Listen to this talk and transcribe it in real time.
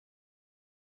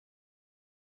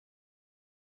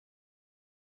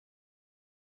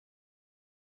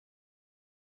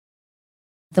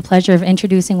The pleasure of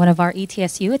introducing one of our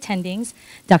ETSU attendings,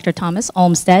 Dr. Thomas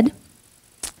Olmstead.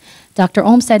 Dr.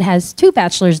 Olmstead has two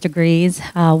bachelor's degrees,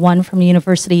 one from the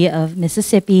University of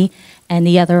Mississippi and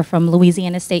the other from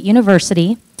Louisiana State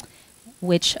University,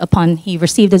 which he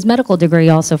received his medical degree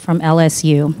also from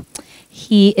LSU.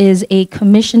 He is a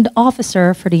commissioned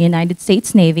officer for the United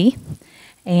States Navy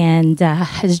and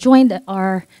has joined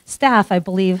our staff, I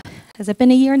believe, has it been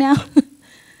a year now?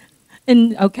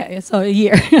 Okay, so a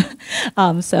year,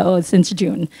 so since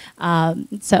June.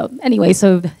 So anyway,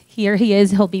 so here he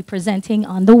is. He'll be presenting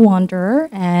on The Wanderer,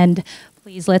 and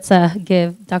please let's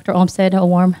give Dr. Olmstead a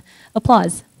warm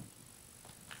applause.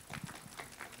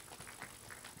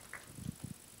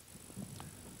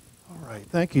 All right,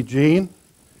 thank you, Jean.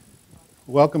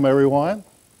 Welcome, everyone.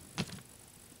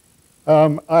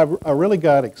 I really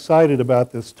got excited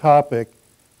about this topic.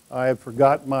 I had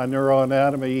forgotten my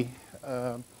neuroanatomy.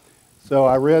 So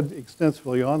I read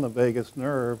extensively on the vagus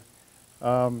nerve.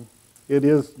 It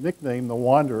is nicknamed the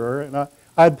Wanderer, and I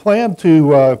had planned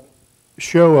to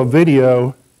show a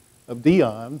video of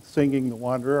Dion singing the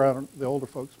Wanderer. The older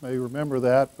folks may remember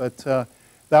that, but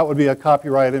that would be a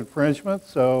copyright infringement,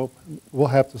 so we'll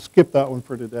have to skip that one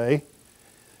for today.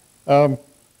 So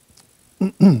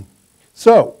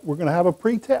we're going to have a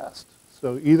pre-test.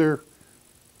 So either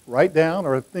write down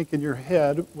or think in your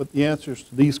head what the answers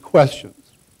to these questions.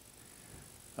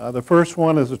 The first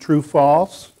one is a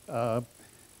true-false.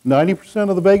 90%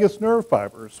 of the vagus nerve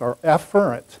fibers are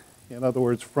afferent, in other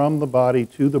words, from the body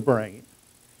to the brain.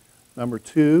 Number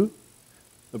two,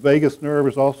 the vagus nerve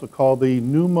is also called the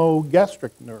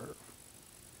pneumogastric nerve.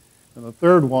 And the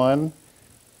third one,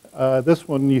 this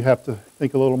one you have to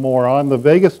think a little more on. The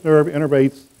vagus nerve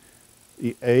innervates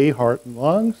the A, heart and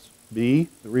lungs, B,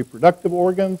 the reproductive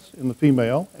organs in the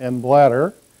female, and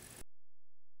bladder.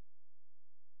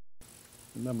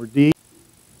 Number D.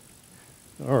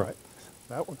 All right,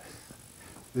 that one.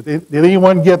 Did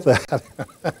anyone get that?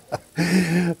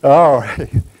 All right.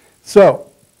 So,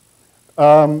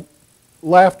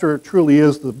 laughter truly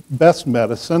is the best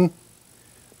medicine.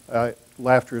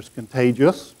 Laughter is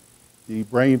contagious. The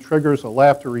brain triggers a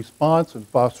laughter response and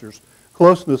fosters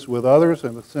closeness with others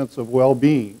and a sense of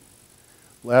well-being.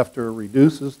 Laughter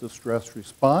reduces the stress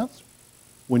response.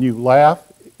 When you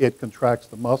laugh, it contracts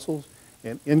the muscles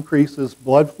and increases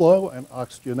blood flow and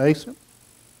oxygenation.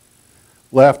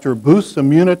 Laughter boosts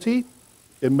immunity.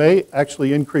 It may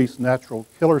actually increase natural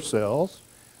killer cells.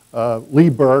 Lee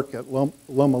Burke at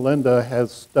Loma Linda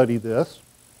has studied this.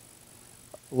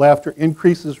 Laughter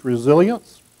increases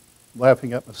resilience.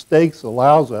 Laughing at mistakes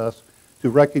allows us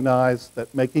to recognize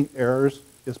that making errors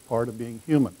is part of being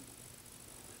human.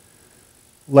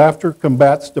 Laughter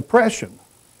combats depression.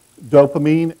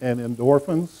 Dopamine and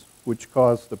endorphins, which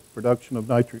cause the production of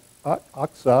nitric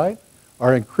oxide,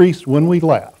 are increased when we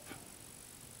laugh.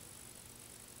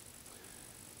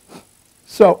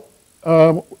 So,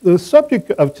 the subject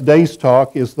of today's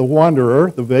talk is the Wanderer,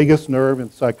 the vagus nerve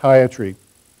in psychiatry.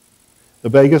 The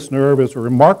vagus nerve is a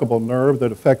remarkable nerve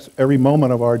that affects every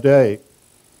moment of our day.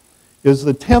 It is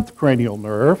the 10th cranial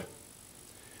nerve,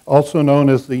 also known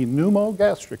as the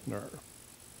pneumogastric nerve.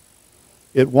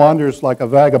 It wanders like a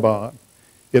vagabond.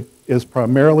 It is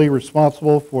primarily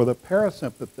responsible for the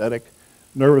parasympathetic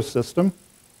nervous system,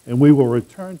 and we will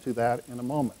return to that in a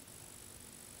moment.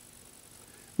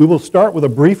 We will start with a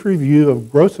brief review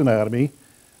of gross anatomy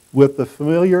with the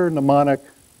familiar mnemonic,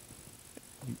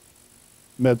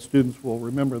 med students will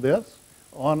remember this,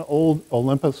 on old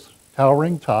Olympus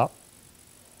towering top,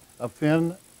 a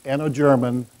Finn and a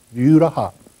German viewed a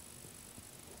hop.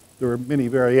 There are many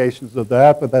variations of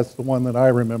that, but that's the one that I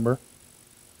remember.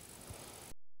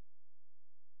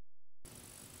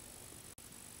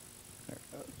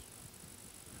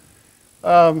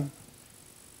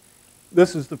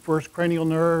 This is the first cranial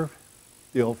nerve,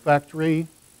 the olfactory,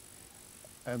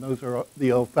 and those are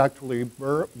the olfactory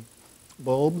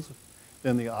bulbs,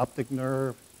 then the optic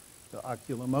nerve, the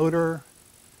oculomotor,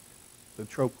 the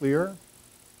trochlear,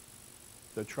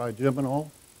 the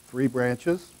trigeminal, 3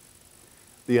 branches,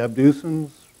 the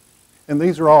abducens, and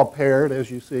these are all paired as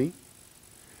you see,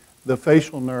 the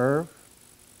facial nerve,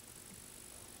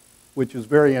 which is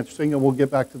very interesting, and we'll get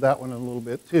back to that one in a little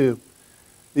bit too.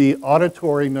 The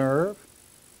auditory nerve,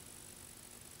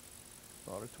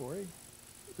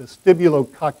 the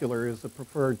stibulococcular is the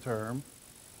preferred term,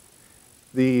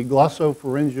 the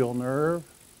glossopharyngeal nerve,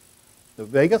 the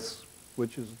vagus,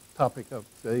 which is the topic of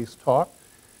today's talk,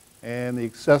 and the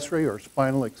accessory or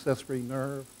spinal accessory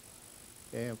nerve,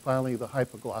 and finally the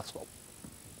hypoglossal.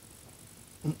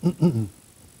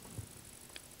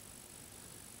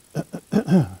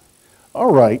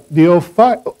 All right, the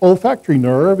olfactory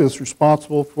nerve is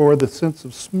responsible for the sense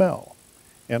of smell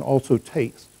and also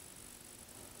taste.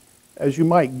 As you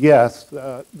might guess,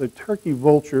 the turkey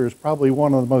vulture is probably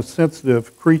one of the most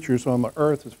sensitive creatures on the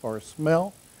earth as far as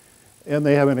smell, and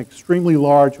they have an extremely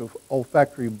large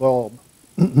olfactory bulb.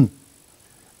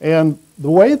 And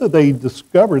the way that they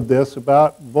discovered this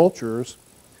about vultures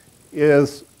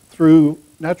is through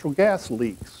natural gas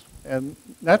leaks. And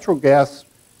natural gas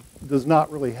does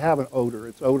not really have an odor.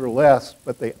 It's odorless,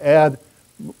 but they add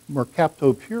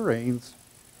mercaptopurines,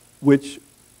 which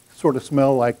sort of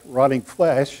smell like rotting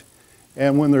flesh.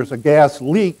 And when there's a gas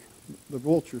leak, the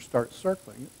vultures start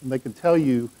circling, and they can tell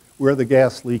you where the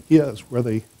gas leak is, where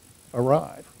they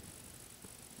arrive.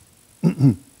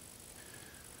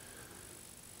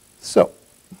 So,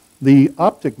 the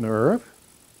optic nerve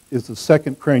is the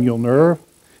second cranial nerve.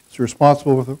 It's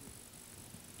responsible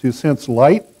to sense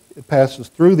light. It passes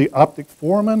through the optic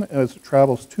foramen as it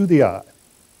travels to the eye.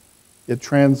 It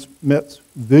transmits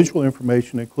visual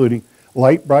information, including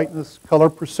light brightness, color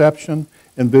perception,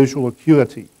 and visual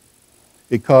acuity.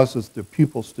 It causes the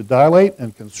pupils to dilate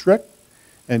and constrict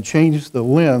and changes the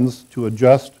lens to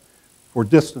adjust for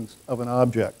distance of an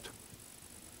object.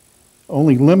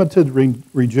 Only limited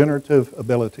regenerative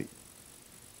ability.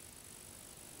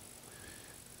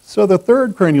 So the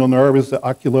third cranial nerve is the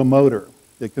oculomotor.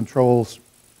 It controls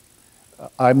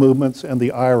eye movements and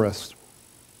the iris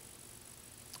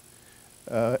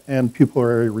and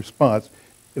pupillary response.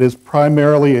 It is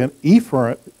primarily an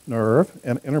efferent nerve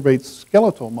and innervates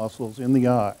skeletal muscles in the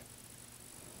eye.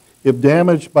 If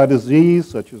damaged by disease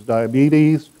such as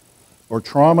diabetes or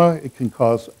trauma, it can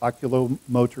cause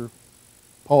oculomotor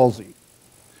palsy.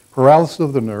 Paralysis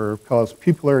of the nerve causes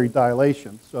pupillary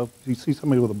dilation. So if you see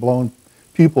somebody with a blown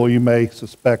pupil, you may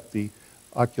suspect the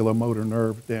oculomotor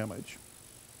nerve damage.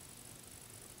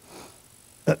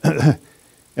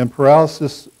 And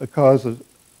paralysis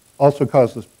also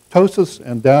causes ptosis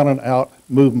and down and out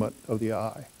movement of the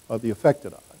eye, of the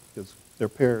affected eye, because they're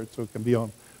paired, so it can be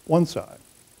on one side.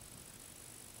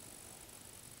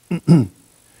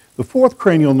 The fourth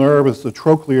cranial nerve is the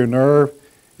trochlear nerve.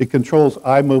 It controls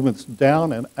eye movements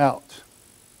down and out.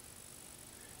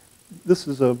 This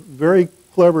is a very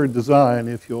clever design,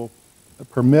 if you'll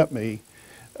permit me.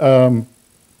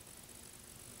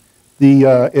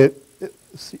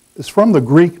 It's from the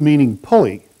Greek meaning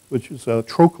pulley, which is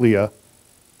trochlea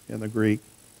in the Greek.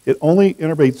 It only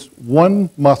innervates one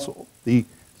muscle, the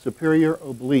superior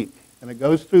oblique, and it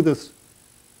goes through this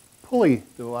pulley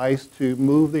device to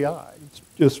move the eye. It's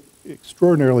just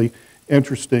extraordinarily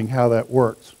interesting how that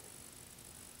works.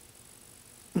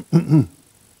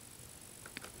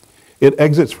 It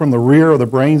exits from the rear of the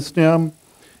brainstem,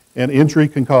 and injury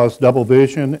can cause double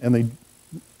vision and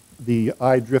the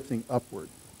eye drifting upward.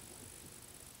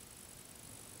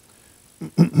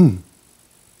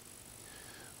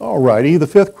 Alrighty, the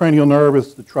fifth cranial nerve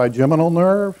is the trigeminal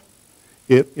nerve.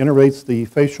 It innervates the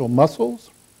facial muscles.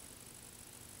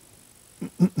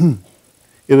 It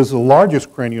is the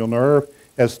largest cranial nerve,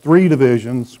 has 3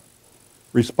 divisions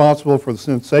responsible for the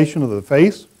sensation of the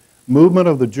face, movement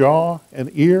of the jaw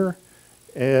and ear.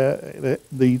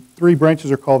 The 3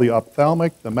 branches are called the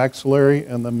ophthalmic, the maxillary,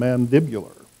 and the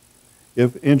mandibular.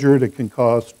 If injured, it can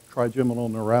cause trigeminal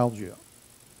neuralgia.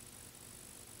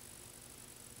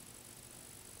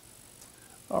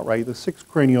 All right, the 6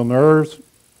 cranial nerves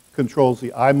controls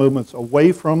the eye movements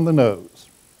away from the nose.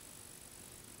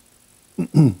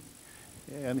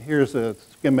 And here's a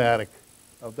schematic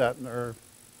of that nerve.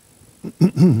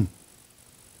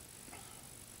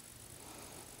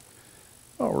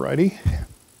 All righty.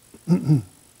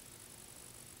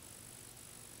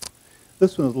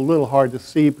 This one's a little hard to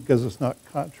see because it's not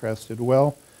contrasted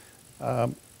well,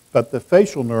 but the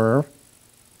facial nerve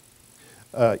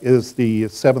is the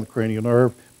 7th cranial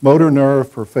nerve, motor nerve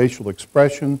for facial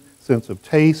expression, sense of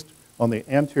taste on the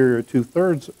anterior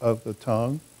 2/3 of the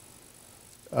tongue,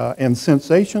 and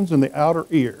sensations in the outer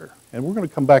ear. And we're going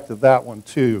to come back to that one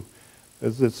too,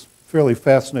 as it's fairly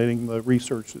fascinating, the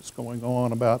research that's going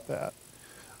on about that.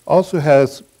 Also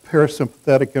has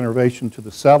parasympathetic innervation to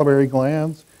the salivary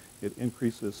glands. It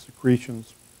increases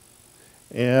secretions.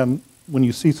 And when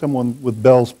you see someone with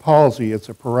Bell's palsy, it's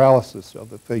a paralysis of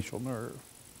the facial nerve.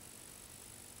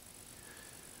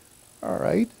 All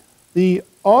right. The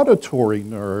auditory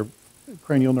nerve,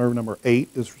 cranial nerve number 8,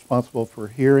 is responsible for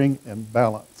hearing and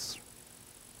balance.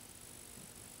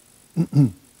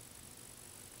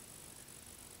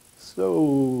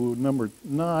 So number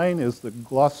 9 is the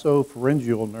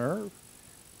glossopharyngeal nerve,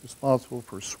 responsible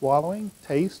for swallowing,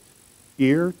 taste,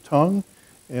 ear, tongue,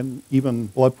 and even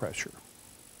blood pressure.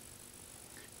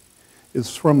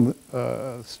 is from,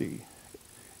 let's see,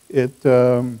 it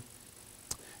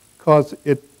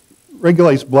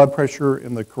regulates blood pressure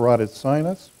in the carotid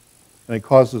sinus, and it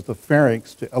causes the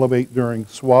pharynx to elevate during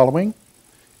swallowing,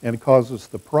 and it causes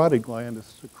the parotid gland to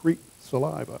secrete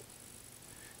saliva.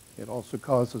 It also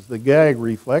causes the gag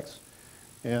reflex,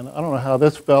 and I don't know how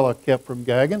this fella kept from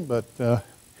gagging, but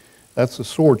that's a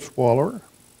sword swallower.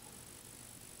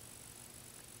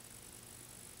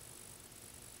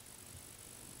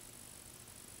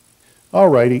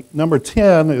 Alrighty, number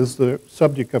 10 is the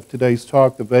subject of today's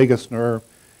talk, the vagus nerve.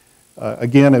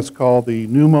 Again, it's called the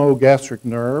pneumogastric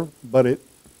nerve, but it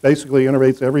basically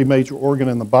innervates every major organ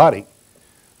in the body.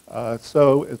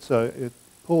 So it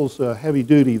pulls heavy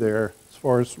duty there as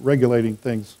far as regulating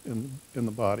things in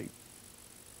the body.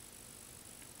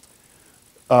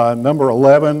 Number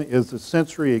 11 is the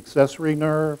sensory accessory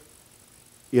nerve.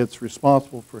 It's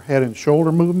responsible for head and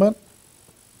shoulder movement.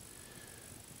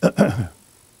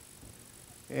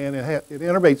 And it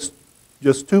innervates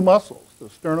just two muscles, the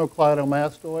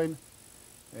sternocleidomastoid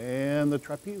and the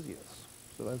trapezius.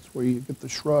 So that's where you get the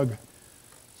shrug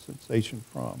sensation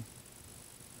from.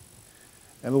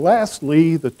 And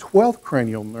lastly, the 12th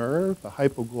cranial nerve, the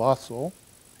hypoglossal,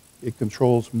 it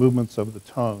controls movements of the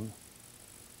tongue.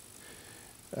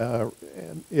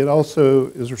 And it also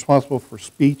is responsible for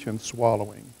speech and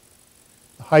swallowing.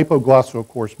 The hypoglossal, of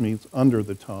course, means under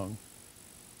the tongue.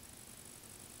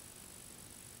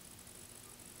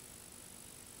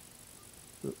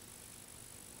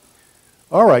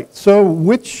 All right, so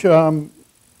which organs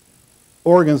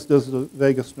does the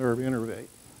vagus nerve innervate?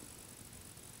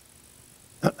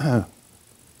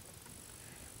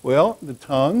 Well, the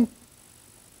tongue,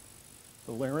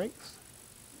 the larynx,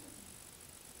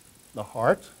 the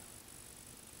heart,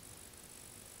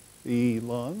 the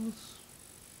lungs,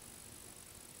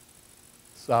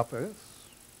 esophagus,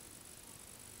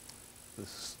 the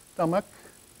stomach,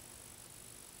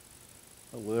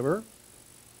 the liver,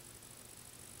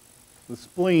 the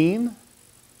spleen,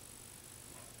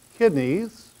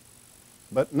 kidneys,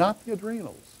 but not the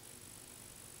adrenals,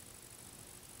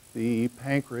 the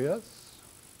pancreas,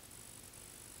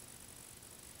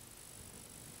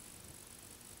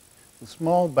 the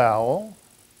small bowel,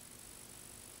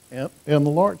 and the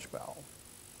large bowel,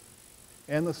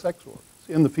 and the sex organs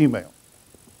in the female.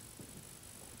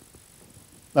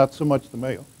 Not so much the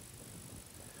male.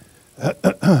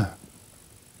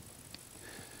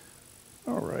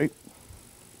 All right.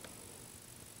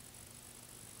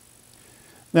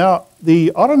 Now,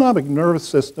 the autonomic nervous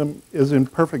system is in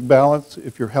perfect balance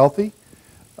if you're healthy.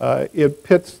 It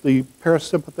pits the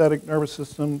parasympathetic nervous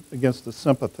system against the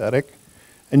sympathetic.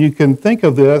 And you can think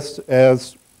of this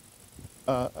as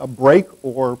a brake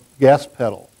or gas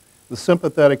pedal. The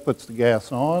sympathetic puts the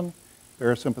gas on,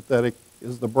 parasympathetic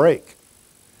is the brake.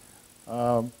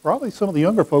 Probably some of the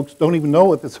younger folks don't even know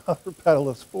what this other pedal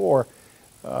is for.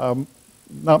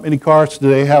 Not many cars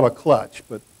today have a clutch,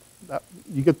 but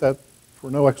you get that for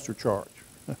no extra charge.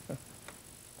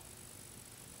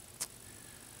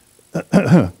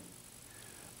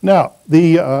 Now,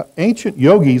 the ancient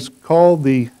yogis called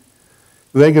the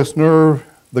vagus nerve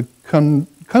the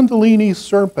Kundalini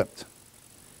serpent.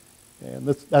 And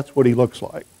that's what he looks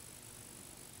like.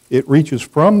 It reaches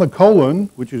from the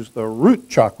colon, which is the root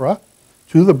chakra,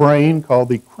 to the brain, called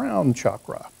the crown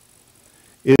chakra.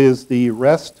 It is the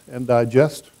rest and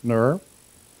digest nerve.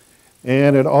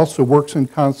 And it also works in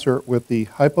concert with the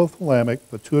hypothalamic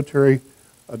pituitary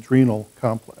adrenal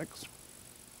complex.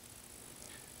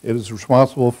 It is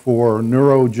responsible for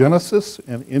neurogenesis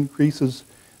and increases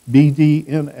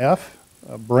BDNF,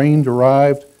 a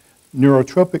brain-derived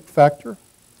neurotropic factor,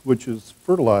 which is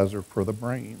fertilizer for the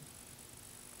brain.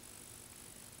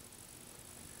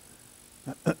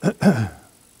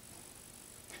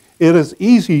 It is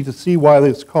easy to see why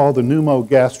it's called the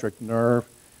pneumogastric nerve,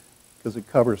 because it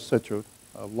covers such a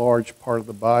large part of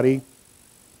the body.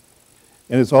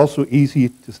 And it's also easy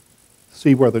to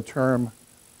see where the term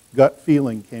gut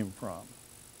feeling came from.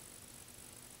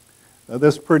 Now,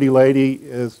 this pretty lady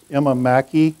is Emma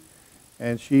Mackey,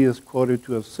 and she is quoted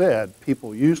to have said,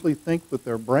 "People usually think with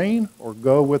their brain or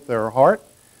go with their heart,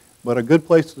 but a good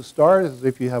place to start is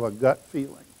if you have a gut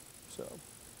feeling."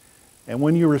 And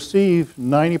when you receive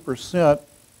 90%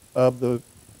 of the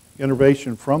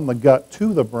innervation from the gut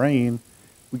to the brain,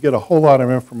 we get a whole lot of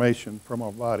information from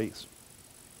our bodies.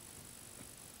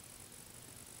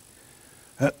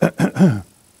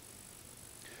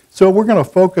 So we're going to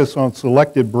focus on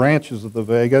selected branches of the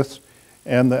vagus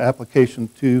and the application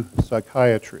to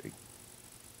psychiatry.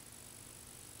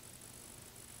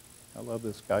 I love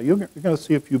this guy. You're going to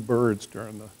see a few birds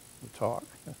during the talk.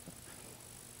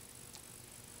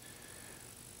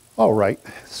 All right,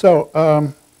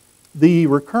 so the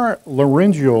recurrent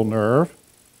laryngeal nerve,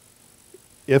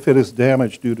 if it is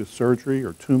damaged due to surgery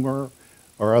or tumor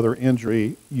or other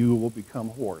injury, you will become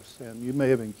hoarse. And you may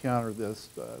have encountered this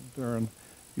during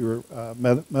your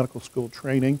medical school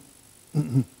training.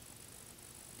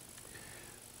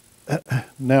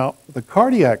 Now, the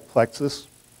cardiac plexus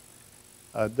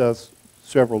does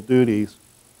several duties,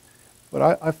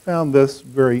 but I found this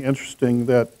very interesting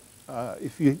that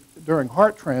during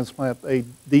heart transplant, they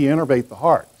de-innervate the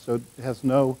heart, so it has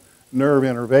no nerve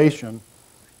innervation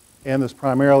and is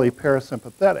primarily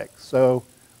parasympathetic. So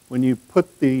when you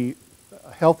put the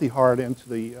healthy heart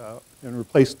into and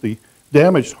replace the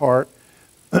damaged heart,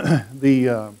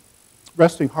 the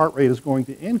resting heart rate is going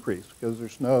to increase because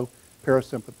there's no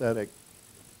parasympathetic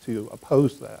to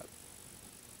oppose that.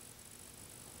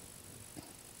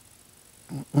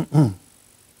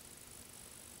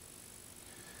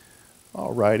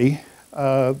 All righty.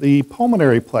 The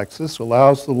pulmonary plexus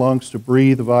allows the lungs to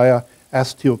breathe via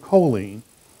acetylcholine,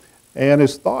 and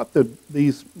it's thought that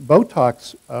these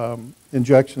Botox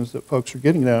injections that folks are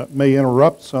getting now may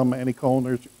interrupt some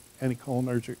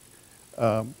anticholinergic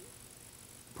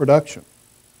production.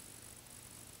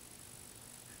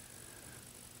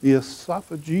 The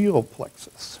esophageal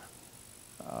plexus.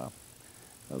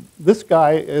 This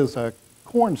guy is a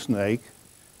corn snake,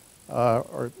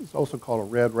 or it's also called a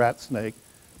red rat snake.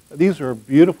 These are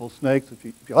beautiful snakes if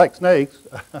you like snakes.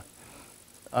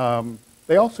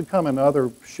 They also come in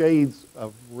other shades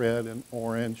of red and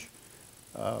orange.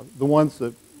 The ones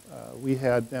that we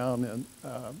had down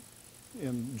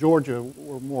in Georgia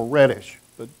were more reddish,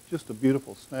 but just a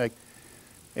beautiful snake.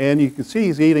 And you can see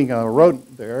he's eating a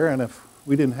rodent there, and if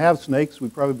we didn't have snakes,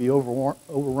 we'd probably be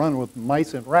overrun with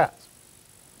mice and rats.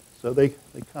 So they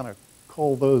kind of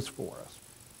cull those for us.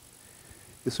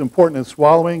 It's important in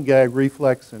swallowing, gag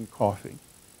reflex, and coughing.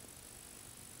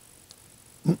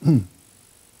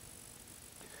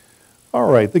 All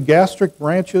right, the gastric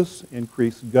branches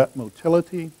increase gut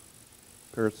motility,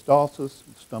 peristalsis,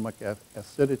 stomach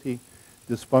acidity.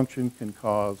 Dysfunction can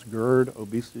cause GERD,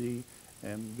 obesity,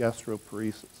 and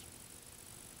gastroparesis.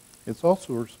 It's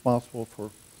also responsible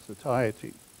for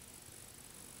satiety.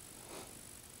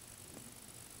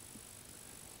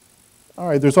 All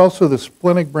right, there's also the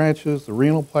splenic branches, the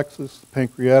renal plexus, the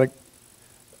pancreatic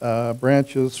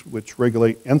branches, which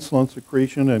regulate insulin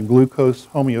secretion and glucose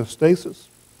homeostasis.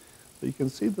 So you can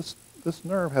see this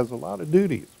nerve has a lot of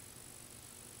duties.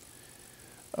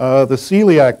 The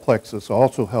celiac plexus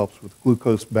also helps with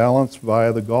glucose balance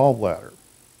via the gallbladder.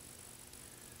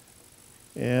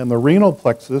 And the renal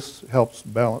plexus helps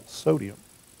balance sodium.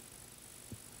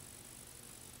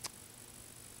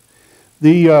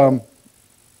 The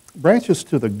branches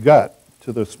to the gut,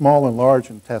 to the small and large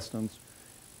intestines,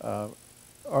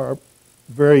 are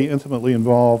very intimately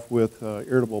involved with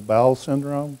irritable bowel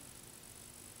syndrome.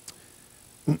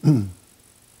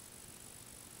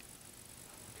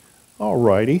 All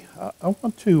righty, I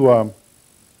want to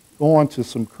go on to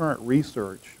some current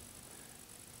research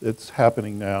that's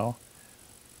happening now.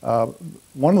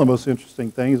 One of the most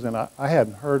interesting things, and I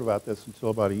hadn't heard about this until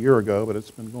about a year ago, but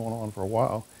it's been going on for a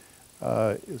while,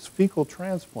 is fecal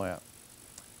transplant.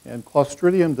 And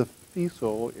Clostridium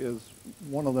difficile is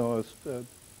one of the most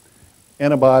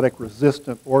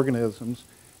antibiotic-resistant organisms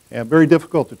and very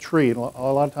difficult to treat. A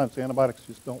lot of times antibiotics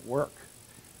just don't work.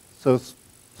 So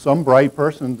some bright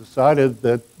person decided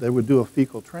that they would do a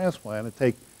fecal transplant and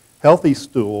take healthy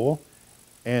stool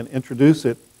and introduce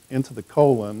it into the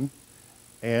colon,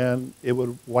 and it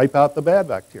would wipe out the bad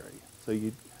bacteria. So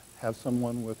you'd have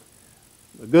someone with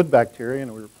the good bacteria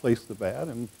and it would replace the bad,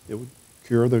 and it would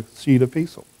cure the C.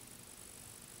 difficile.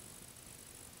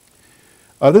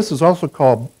 This is also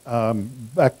called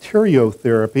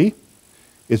bacteriotherapy.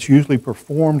 It's usually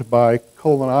performed by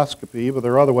colonoscopy, but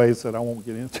there are other ways that I won't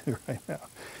get into right now,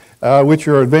 which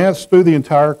are advanced through the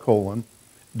entire colon.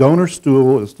 Donor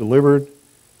stool is delivered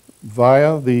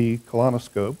via the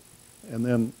colonoscope and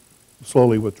then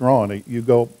slowly withdrawn. You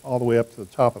go all the way up to the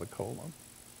top of the colon.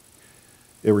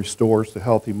 It restores the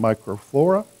healthy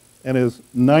microflora and is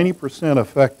 90%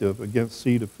 effective against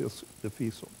C.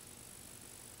 difficile.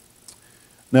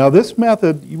 Now, this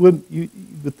method you would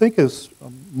think is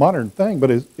a modern thing, but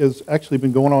has actually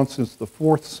been going on since the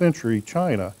 4th century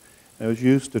China, and it was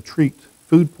used to treat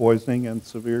food poisoning and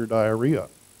severe diarrhea.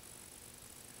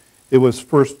 It was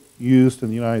first used in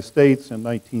the United States in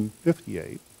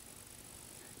 1958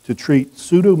 to treat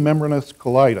pseudomembranous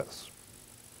colitis.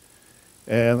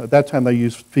 And at that time, they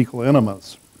used fecal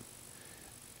enemas.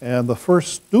 And the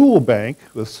first stool bank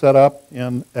was set up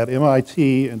at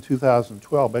MIT in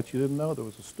 2012. Bet you didn't know there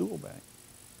was a stool bank.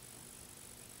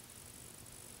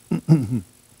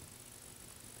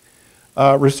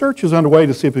 Research is underway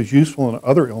to see if it's useful in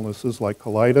other illnesses like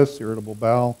colitis, irritable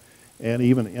bowel, and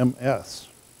even MS.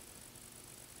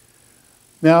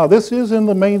 Now, this is in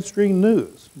the mainstream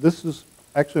news. This is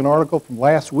actually an article from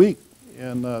last week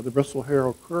in the Bristol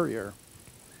Herald Courier.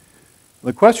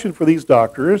 The question for these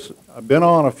doctors, I've been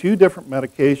on a few different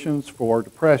medications for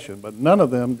depression, but none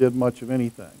of them did much of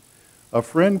anything. A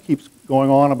friend keeps going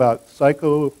on about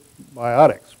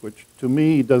psychobiotics, which to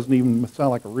me doesn't even sound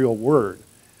like a real word.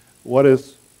 What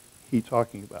is he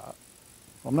talking about?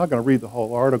 I'm not going to read the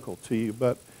whole article to you,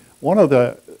 but one of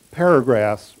the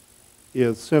paragraphs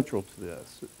is central to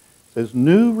this. It says,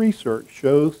 new research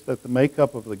shows that the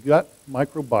makeup of the gut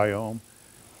microbiome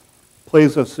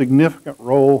plays a significant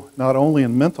role not only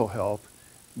in mental health,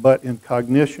 but in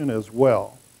cognition as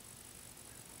well.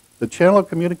 The channel of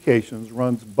communications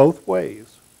runs both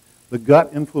ways. The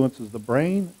gut influences the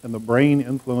brain, and the brain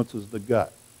influences the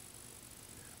gut.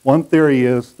 One theory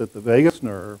is that the vagus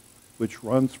nerve, which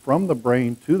runs from the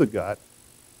brain to the gut,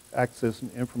 acts as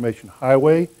an information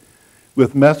highway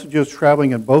with messages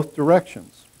traveling in both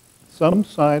directions. Some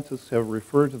scientists have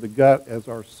referred to the gut as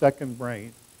our second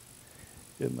brain.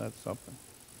 Isn't that something?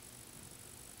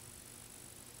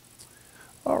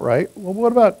 All right, well,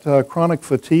 what about chronic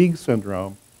fatigue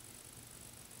syndrome?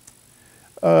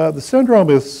 The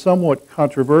syndrome is somewhat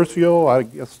controversial. I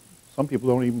guess some people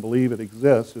don't even believe it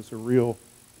exists. It's a real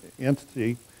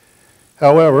entity.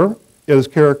 However, it is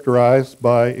characterized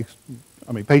by,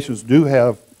 patients do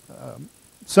have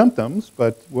symptoms,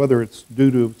 but whether it's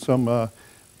due to some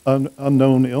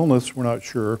unknown illness, we're not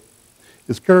sure.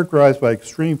 It's characterized by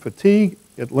extreme fatigue.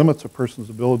 It limits a person's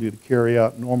ability to carry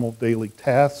out normal daily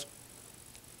tasks,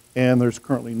 and there's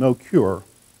currently no cure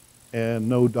and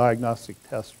no diagnostic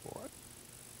test for it.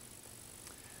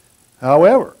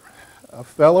 However, a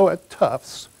fellow at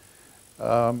Tufts,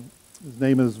 his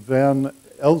name is Van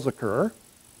Elzeker,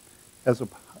 has the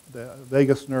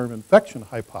vagus nerve infection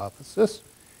hypothesis,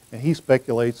 and he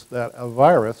speculates that a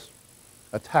virus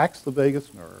attacks the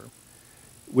vagus nerve,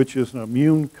 which is an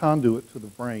immune conduit to the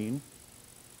brain.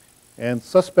 And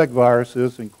suspect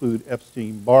viruses include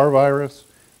Epstein-Barr virus,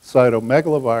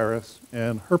 cytomegalovirus,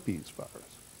 and herpes virus.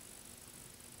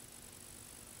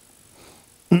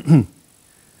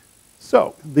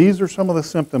 So these are some of the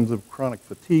symptoms of chronic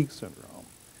fatigue syndrome.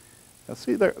 Now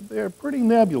see, they're pretty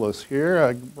nebulous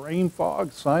here. Brain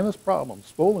fog, sinus problems,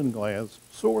 swollen glands,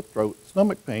 sore throat,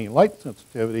 stomach pain, light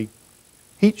sensitivity,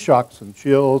 heat shocks and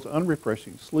chills,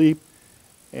 unrefreshing sleep,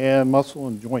 and muscle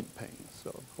and joint pain.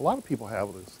 So a lot of people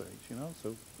have those things, you know.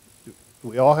 So do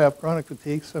we all have chronic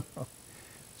fatigue syndrome?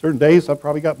 Certain days I've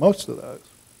probably got most of those.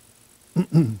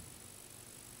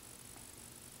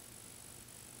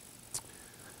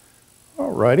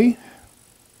 All righty.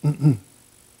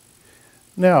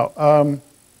 Now,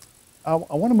 I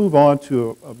want to move on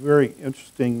to a very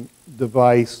interesting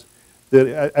device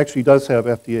that actually does have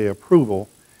FDA approval.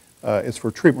 It's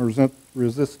for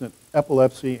treatment-resistant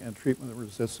epilepsy and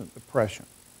treatment-resistant depression.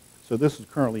 So this is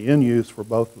currently in use for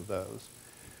both of those.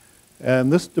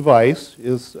 And this device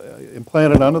is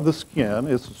implanted under the skin.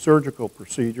 It's a surgical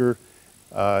procedure.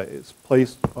 It's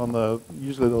placed on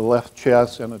usually the left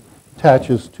chest and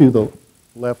attaches to the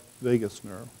left vagus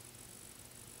nerve.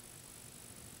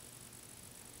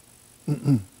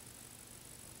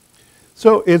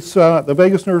 So it's the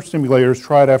vagus nerve stimulator is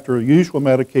tried after usual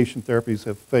medication therapies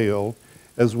have failed,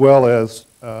 as well as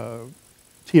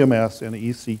TMS and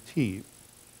ECT.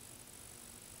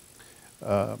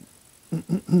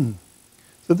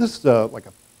 So this is like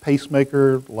a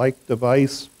pacemaker-like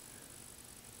device.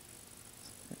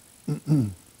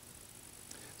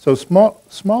 So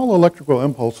small electrical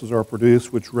impulses are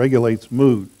produced which regulates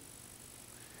mood.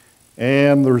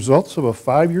 And the results of a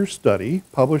 5-year study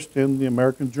published in the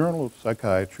American Journal of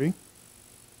Psychiatry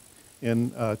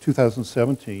in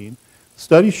 2017,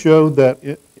 study showed that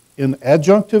in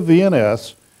adjunctive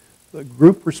VNS, the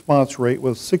group response rate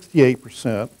was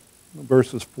 68%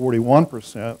 versus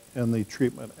 41% in the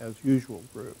treatment as usual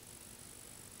group.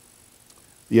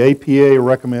 The APA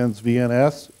recommends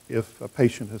VNS if a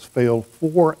patient has failed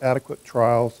 4 adequate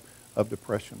trials of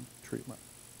depression treatment.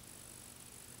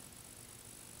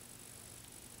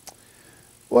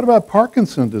 What about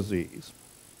Parkinson's disease?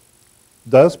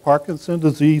 Does Parkinson's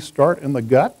disease start in the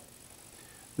gut?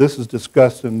 This is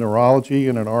discussed in Neurology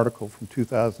in an article from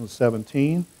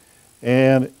 2017,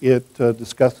 and it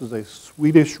discusses a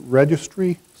Swedish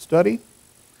registry study,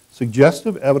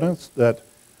 suggestive evidence that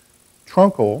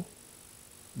truncal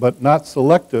but not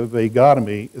selective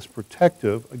vagotomy is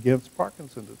protective against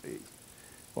Parkinson's disease.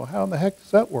 Well, how in the heck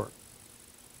does that work?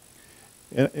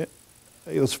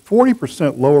 it was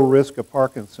 40% lower risk of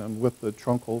Parkinson with the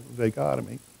truncal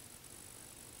vagotomy.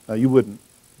 Now, you wouldn't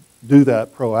do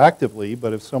that proactively,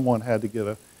 but if someone had to get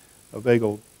a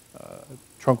truncal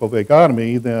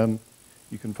vagotomy, then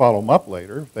you can follow them up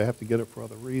later if they have to get it for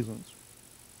other reasons.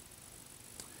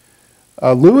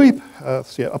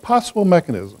 A possible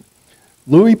mechanism.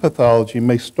 Lewy pathology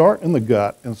may start in the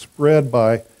gut and spread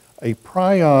by a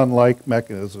prion-like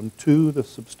mechanism to the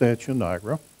substantia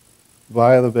nigra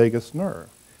via the vagus nerve.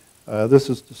 This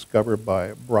is discovered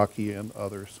by Brockie and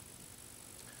others.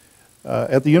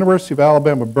 At the University of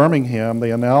Alabama, Birmingham,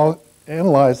 they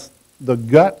analyzed the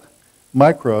gut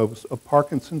microbes of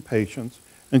Parkinson patients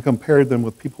and compared them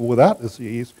with people without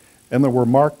disease, and there were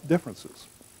marked differences.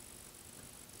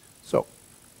 So,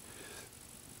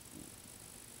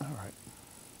 all right.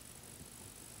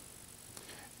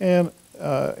 And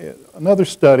another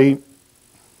study,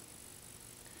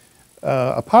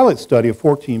 a pilot study of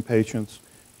 14 patients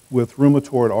with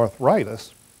rheumatoid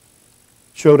arthritis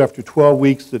showed after 12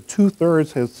 weeks that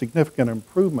 2/3 had significant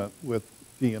improvement with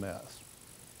VNS.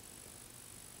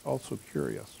 Also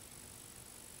curious.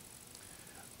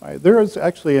 All right, there is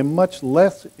actually a much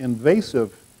less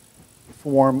invasive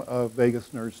form of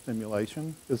vagus nerve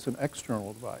stimulation. It's an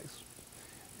external device.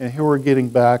 And here we're getting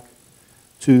back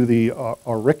to the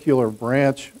auricular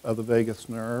branch of the vagus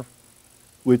nerve,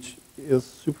 which is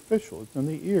superficial. It's in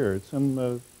the ear. It's in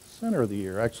the center of the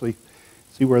ear. Actually,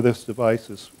 see where this device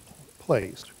is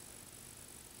placed.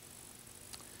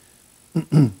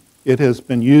 It has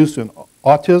been used in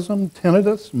autism,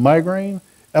 tinnitus, migraine,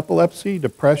 epilepsy,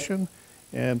 depression,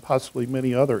 and possibly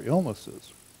many other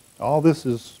illnesses. All this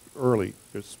is early.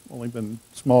 There's only been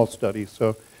small studies,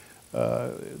 so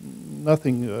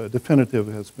nothing definitive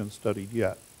has been studied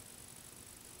yet.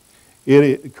 It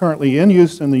is currently in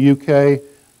use in the UK,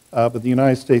 but the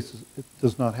United States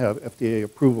does not have FDA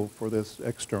approval for this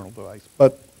external device.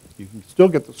 But you can still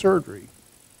get the surgery.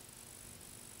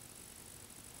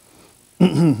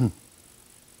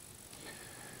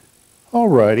 All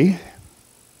righty.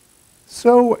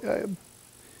 So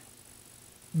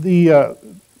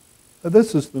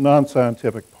this is the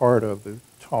non-scientific part of the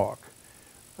talk.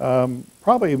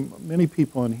 Probably many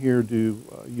people in here do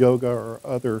yoga or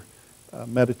other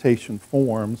meditation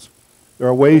forms. There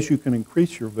are ways you can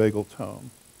increase your vagal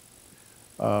tone.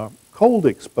 Cold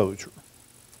exposure,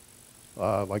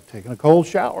 like taking a cold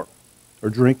shower or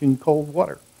drinking cold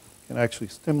water, can actually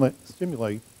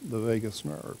stimulate the vagus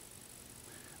nerve.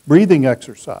 Breathing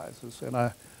exercises, and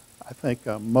I think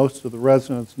most of the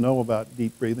residents know about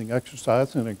deep breathing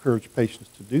exercise and encourage patients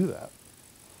to do that.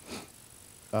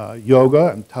 Yoga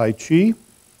and Tai Chi,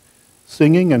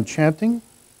 singing and chanting,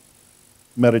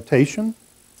 meditation,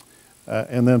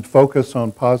 and then focus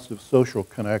on positive social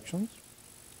connections,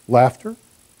 laughter,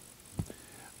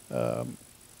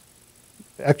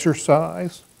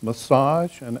 exercise,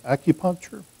 massage, and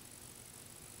acupuncture.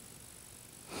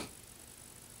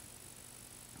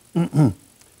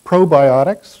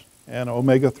 Probiotics and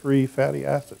omega-3 fatty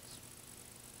acids.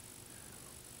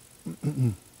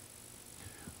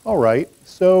 All right,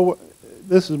 so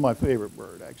this is my favorite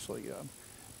bird, actually.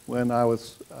 When I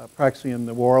was practicing in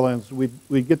New Orleans,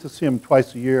 we'd get to see them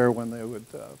twice a year when they would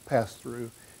pass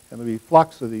through, and there'd be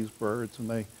flocks of these birds, and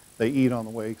they eat on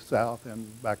the way south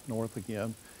and back north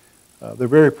again. They're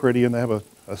very pretty, and they have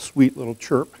a sweet little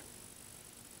chirp.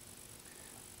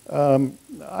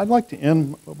 I'd like to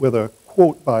end with a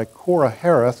quote by Cora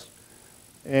Harris,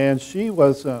 and she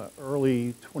was an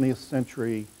early 20th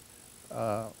century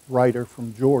writer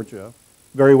from Georgia,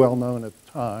 very well known at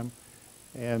the time,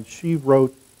 and she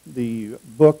wrote the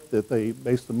book that they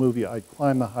based the movie I'd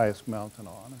Climb the Highest Mountain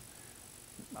on.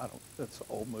 That's an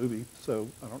old movie, so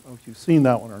I don't know if you've seen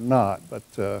that one or not, but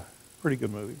pretty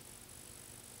good movie.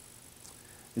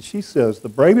 And she says, the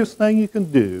bravest thing you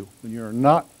can do when you're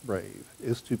not brave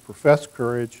is to profess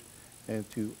courage and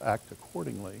to act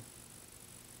accordingly.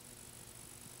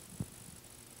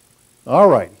 All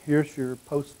right, here's your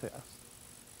post-test.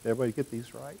 Everybody get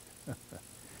these right?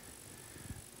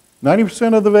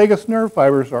 90% of the vagus nerve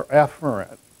fibers are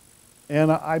afferent.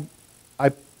 And I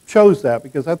chose that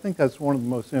because I think that's one of the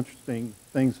most interesting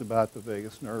things about the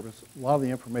vagus nerve is a lot of the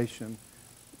information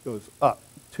goes up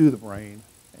to the brain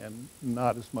and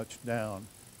not as much down.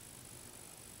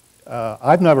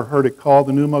 I've never heard it called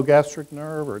the pneumogastric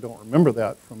nerve, or don't remember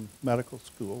that from medical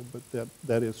school, but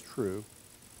that is true.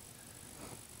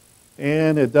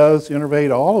 And it does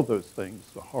innervate all of those things,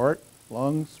 the heart,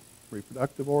 lungs,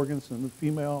 reproductive organs in the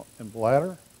female, and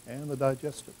bladder, and the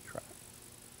digestive tract.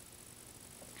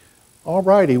 All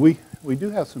righty, we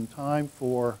do have some time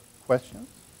for questions,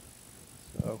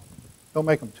 so don't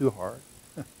make them too hard.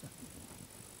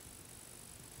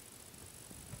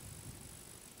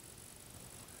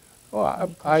 Well,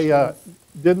 Any I questions?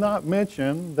 did not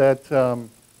mention that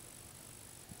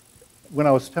when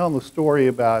I was telling the story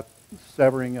about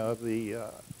severing of the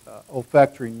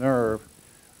olfactory nerve,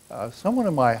 someone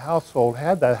in my household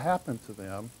had that happen to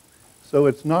them, so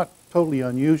it's not totally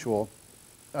unusual.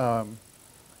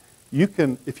 You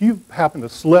can, if you happen to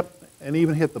slip and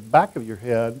even hit the back of your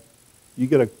head, you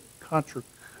get a contra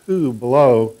coup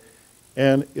blow,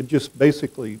 and it just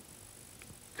basically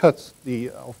cuts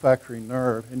the olfactory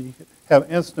nerve, and you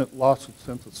have instant loss of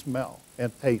sense of smell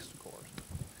and taste, of course.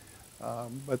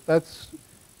 But that's,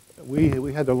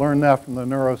 we had to learn that from the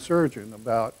neurosurgeon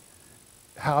about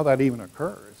how that even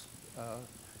occurs,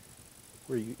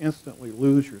 where you instantly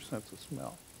lose your sense of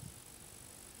smell.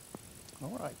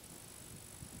 All right.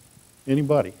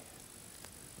 Anybody?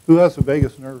 Who has a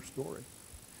vagus nerve story?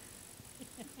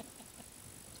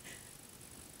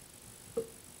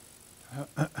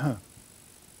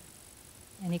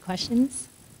 Any questions?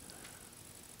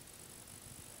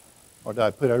 Or did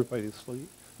I put everybody to sleep?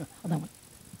 Hold on.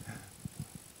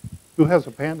 Who has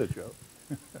a panda joke?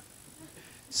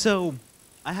 So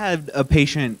I had a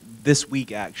patient this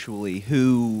week, actually,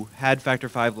 who had factor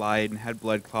V Leiden and had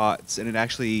blood clots, and it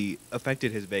actually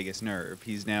affected his vagus nerve.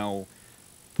 He's now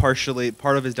partially,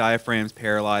 part of his diaphragm's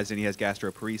paralyzed, and he has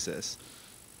gastroparesis.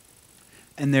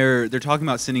 And they're talking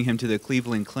about sending him to the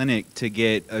Cleveland Clinic to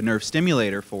get a nerve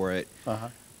stimulator for it. Uh-huh.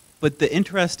 But the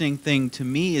interesting thing to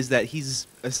me is that he's,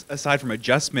 aside from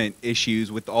adjustment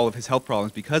issues with all of his health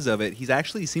problems because of it, he's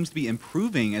actually seems to be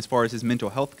improving as far as his mental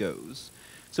health goes.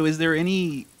 So is there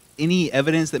any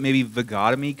evidence that maybe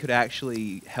vagotomy could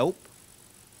actually help?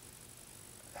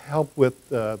 Help with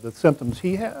the symptoms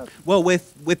he has? Well,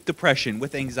 with depression,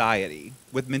 with anxiety,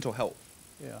 with mental health.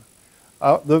 Yeah.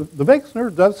 The vagus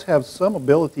nerve does have some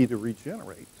ability to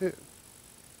regenerate, too.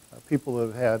 People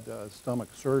that have had stomach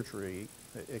surgery,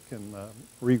 it can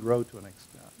regrow to an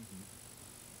extent.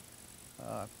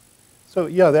 So,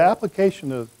 yeah, the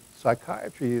application of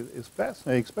psychiatry is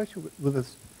fascinating, especially with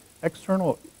this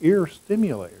external ear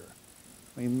stimulator.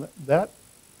 I mean, that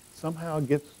somehow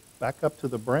gets back up to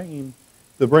the brain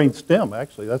stem,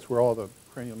 actually. That's where all the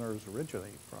cranial nerves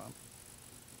originate from.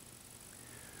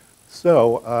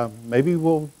 So maybe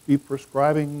we'll be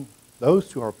prescribing those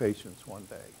to our patients one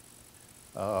day.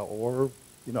 Or,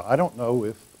 you know, I don't know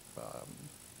if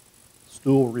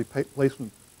stool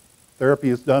replacement therapy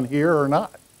is done here or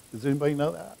not. Does anybody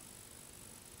know that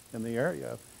in the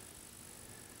area?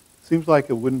 Seems like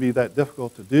it wouldn't be that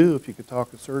difficult to do if you could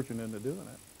talk a surgeon into doing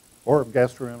it, or a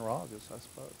gastroenterologist, I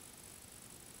suppose.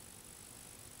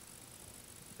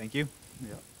 Thank you.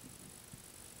 Yeah.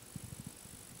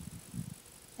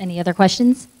 Any other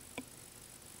questions?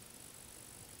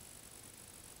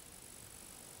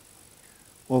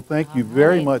 Well, thank you All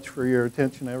very right. much for your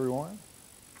attention, everyone.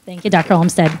 Thank you, Dr.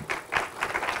 Olmstead.